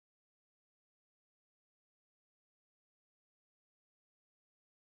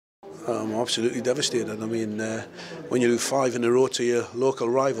I'm absolutely devastated. I mean, when you lose 5 in a row to your local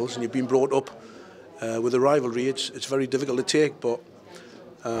rivals and you've been brought up with a rivalry, it's very difficult to take. But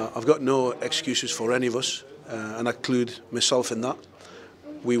I've got no excuses for any of us, and I include myself in that.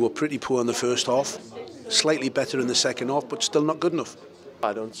 We were pretty poor in the first half, slightly better in the second half, but still not good enough.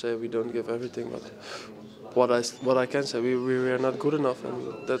 I don't say we don't give everything, but what I can say, we were not good enough,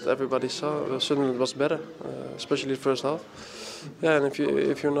 and that everybody saw. Sunderland was better, especially the first half. Yeah, and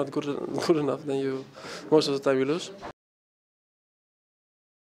if you're not good enough, then most of the time you lose.